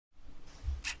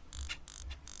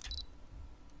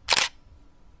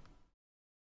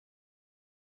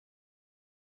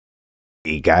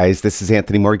Hey guys, this is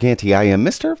Anthony Morganti. I am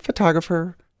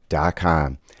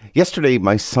MrPhotographer.com. Yesterday,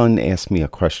 my son asked me a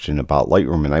question about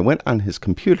Lightroom, and I went on his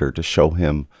computer to show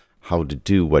him how to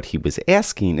do what he was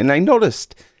asking, and I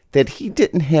noticed that he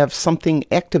didn't have something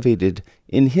activated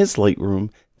in his Lightroom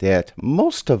that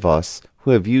most of us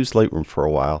who have used Lightroom for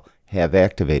a while have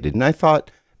activated. And I thought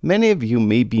many of you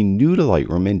may be new to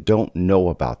Lightroom and don't know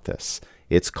about this.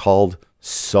 It's called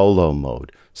solo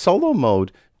mode. Solo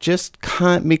mode just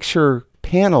makes your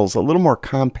panels a little more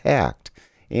compact,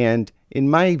 and in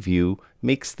my view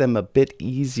makes them a bit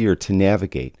easier to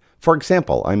navigate. For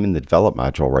example, I'm in the develop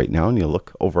module right now, and you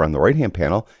look over on the right hand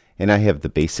panel and I have the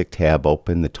basic tab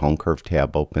open, the tone curve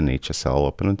tab open, HSL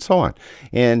open, and so on.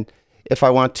 And if I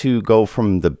want to go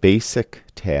from the basic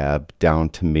tab down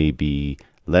to maybe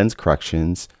lens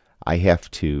corrections, I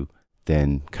have to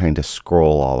then kind of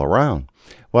scroll all around.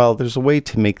 Well, there's a way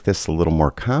to make this a little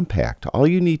more compact. All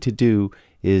you need to do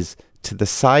is to the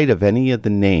side of any of the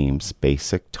names,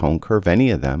 basic, tone curve, any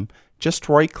of them, just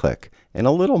right click and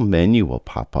a little menu will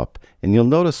pop up, and you'll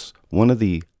notice one of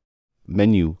the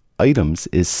menu items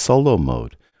is solo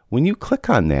mode. When you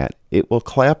click on that, it will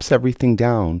collapse everything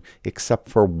down except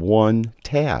for one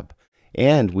tab.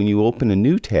 And when you open a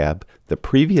new tab, the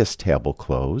previous tab will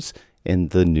close and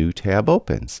the new tab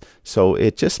opens. So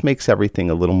it just makes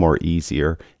everything a little more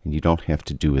easier, and you don't have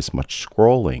to do as much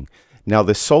scrolling. Now,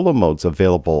 the solo mode's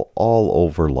available all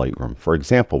over Lightroom. For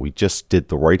example, we just did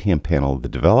the right-hand panel of the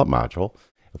develop module.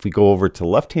 If we go over to the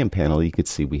left-hand panel, you could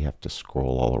see we have to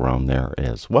scroll all around there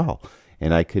as well.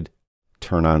 And I could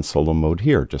turn on solo mode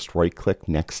here. Just right-click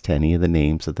next to any of the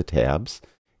names of the tabs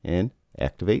and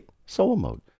activate solo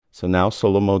mode. So now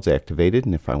solo mode's activated,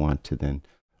 and if I want to then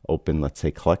open, let's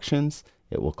say, collections,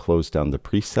 it will close down the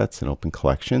presets and open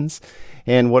collections.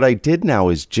 And what I did now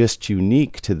is just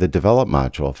unique to the develop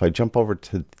module. If I jump over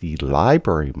to the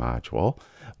library module,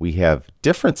 we have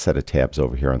different set of tabs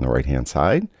over here on the right hand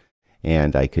side,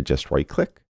 and I could just right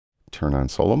click, turn on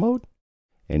solo mode,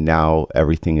 and now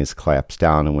everything is collapsed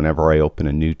down, and whenever I open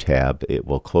a new tab, it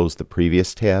will close the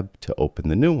previous tab to open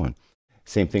the new one.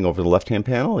 Same thing over the left hand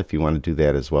panel. If you want to do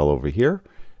that as well over here,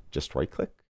 just right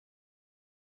click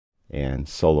and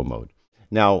solo mode.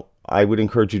 Now, I would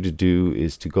encourage you to do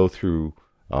is to go through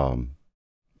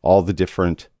all the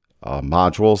different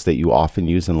modules that you often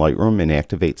use in Lightroom and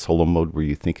activate solo mode where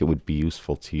you think it would be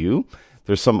useful to you.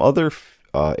 There's some other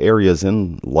areas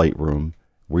in Lightroom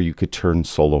where you could turn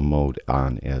solo mode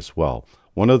on as well.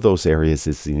 One of those areas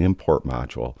is the import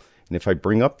module. And if I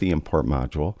bring up the import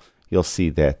module, you'll see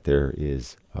that there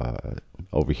is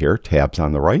over here tabs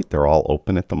on the right. They're all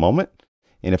open at the moment.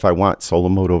 And if I want solo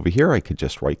mode over here, I could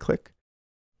just right click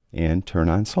and turn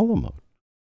on solo mode.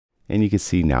 And you can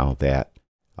see now that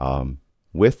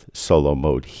with solo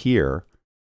mode here,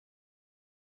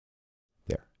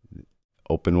 there,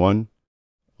 open one,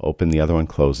 open the other one,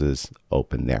 closes,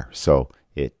 open there. So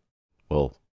it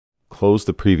will close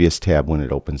the previous tab when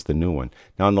it opens the new one.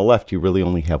 Now on the left, you really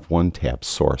only have one tab,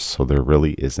 source, so there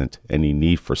really isn't any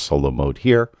need for solo mode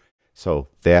here. So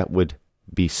that would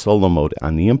be solo mode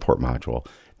on the import module.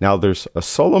 Now there's a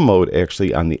solo mode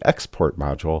actually on the export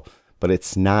module, but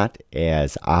it's not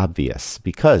as obvious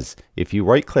because if you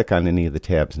right click on any of the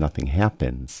tabs, nothing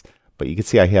happens. But you can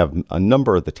see I have a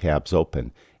number of the tabs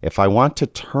open. If I want to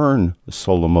turn the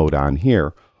solo mode on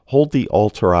here, hold the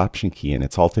Alt or Option key, and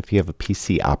it's Alt if you have a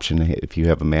PC, Option if you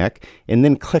have a Mac, and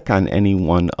then click on any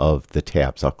one of the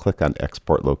tabs. I'll click on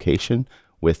Export Location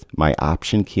with my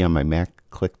Option key on my Mac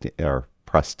clicked or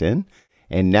pressed in,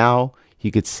 and now you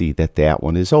could see that that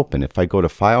one is open. If I go to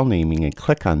File Naming and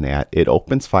click on that, it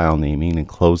opens File Naming and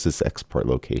closes Export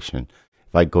Location.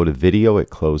 If I go to Video, it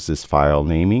closes File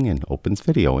Naming and opens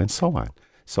Video, and so on.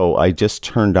 So I just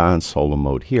turned on solo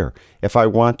mode here. If I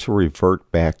want to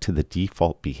revert back to the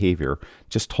default behavior,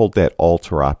 just hold that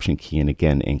Alt or Option key in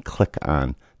again and click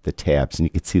on the tabs, and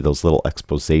you can see those little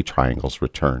expose triangles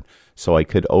return. So I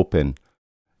could open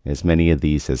as many of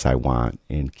these as I want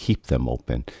and keep them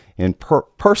open. And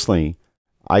personally,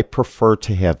 I prefer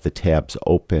to have the tabs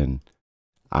open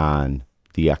on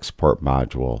the export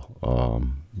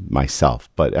module myself,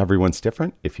 but everyone's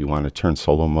different. If you want to turn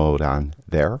solo mode on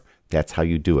there, that's how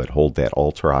you do it. Hold that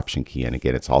Alt or Option key, and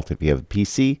again, it's Alt if you have a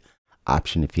PC,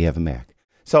 Option if you have a Mac.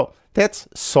 So that's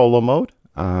solo mode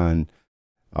on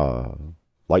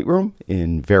Lightroom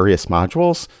in various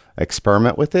modules.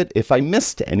 Experiment with it. If I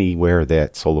missed anywhere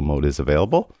that solo mode is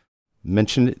available,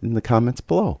 mention it in the comments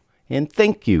below. And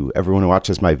thank you, everyone who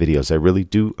watches my videos. I really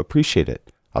do appreciate it.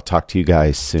 I'll talk to you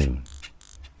guys soon.